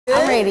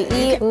ready to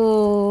eat.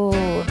 Ooh.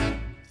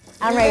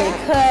 I'm ready to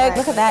cook.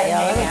 Look at that,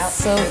 y'all. That looks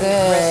so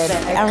good.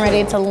 I'm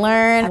ready to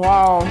learn.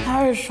 Wow,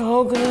 that is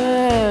so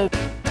good.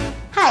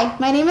 Hi,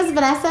 my name is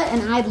Vanessa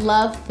and I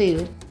love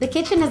food. The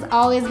kitchen has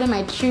always been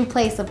my true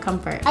place of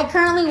comfort. I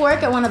currently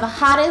work at one of the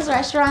hottest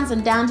restaurants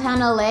in downtown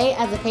LA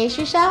as a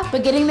pastry chef,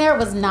 but getting there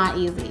was not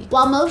easy.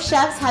 While most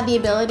chefs have the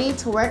ability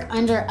to work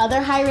under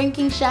other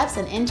high-ranking chefs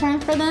and intern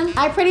for them,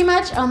 I pretty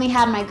much only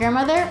had my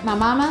grandmother, my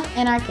mama,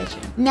 in our kitchen.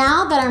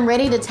 Now that I'm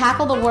ready to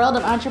tackle the world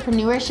of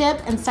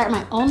entrepreneurship and start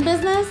my own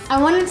business, I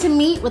wanted to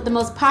meet with the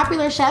most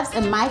popular chefs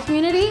in my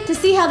community to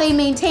see how they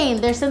maintain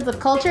their sense of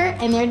culture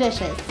in their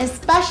dishes,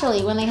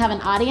 especially when they have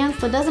an audience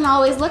that doesn't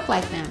always look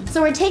like them.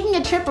 So we're taking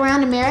a trip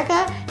around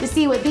America to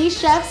see what these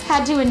chefs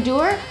had to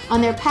endure on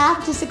their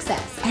path to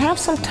success. Have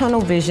some tunnel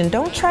vision.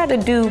 Don't try to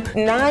do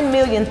 9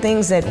 million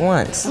things at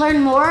once.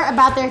 Learn more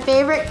about their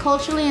favorite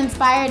culturally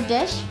inspired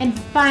dish, and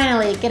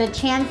finally get a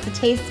chance to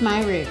taste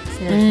my roots.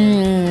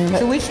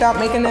 Should we stop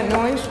making that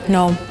noise?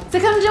 No. So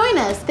come join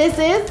us. This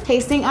is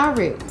Tasting Our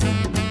Roots.